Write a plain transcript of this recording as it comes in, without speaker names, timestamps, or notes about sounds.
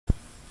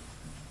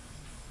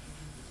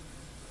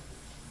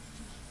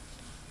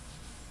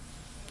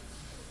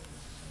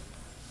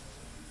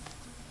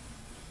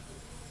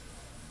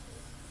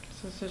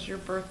This is your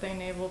birthday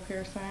navel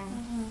piercing?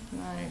 Mm-hmm.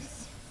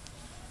 Nice.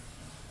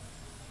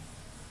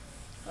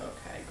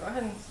 Okay, go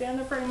ahead and stand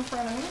up right in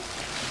front of me.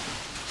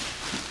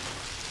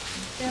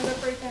 Stand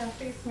up right there and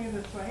face me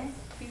this way.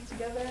 Feet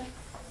together,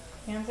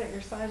 hands at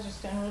your sides, just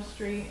stand real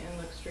straight and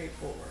look straight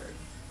forward.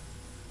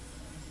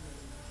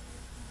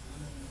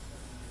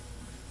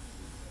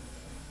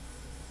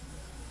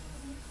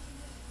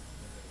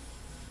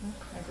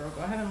 Okay, girl,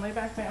 go ahead and lay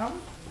back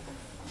down.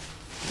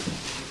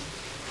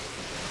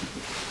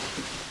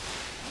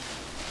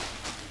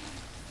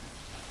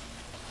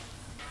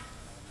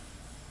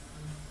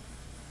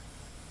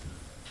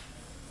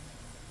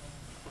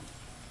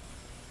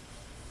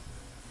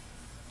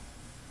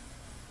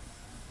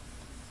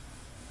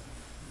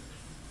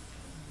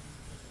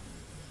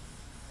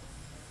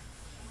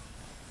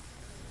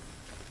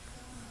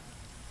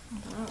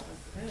 That was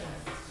good.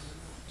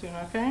 Doing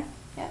okay?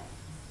 Yep.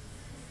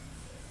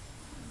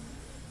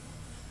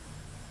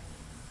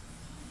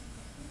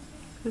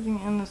 Putting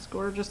in this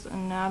gorgeous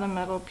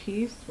anatometal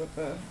piece with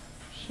a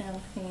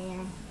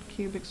champagne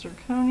cubic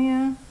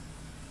zirconia.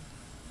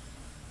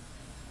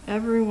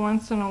 Every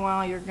once in a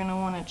while you're going to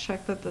want to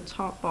check that the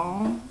top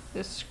ball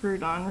is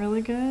screwed on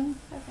really good.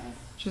 Okay.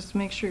 Just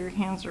make sure your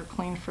hands are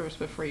clean first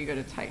before you go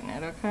to tighten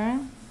it, okay?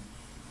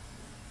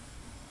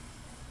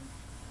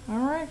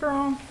 Alright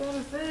girl, that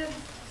is it.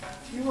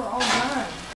 You are all done.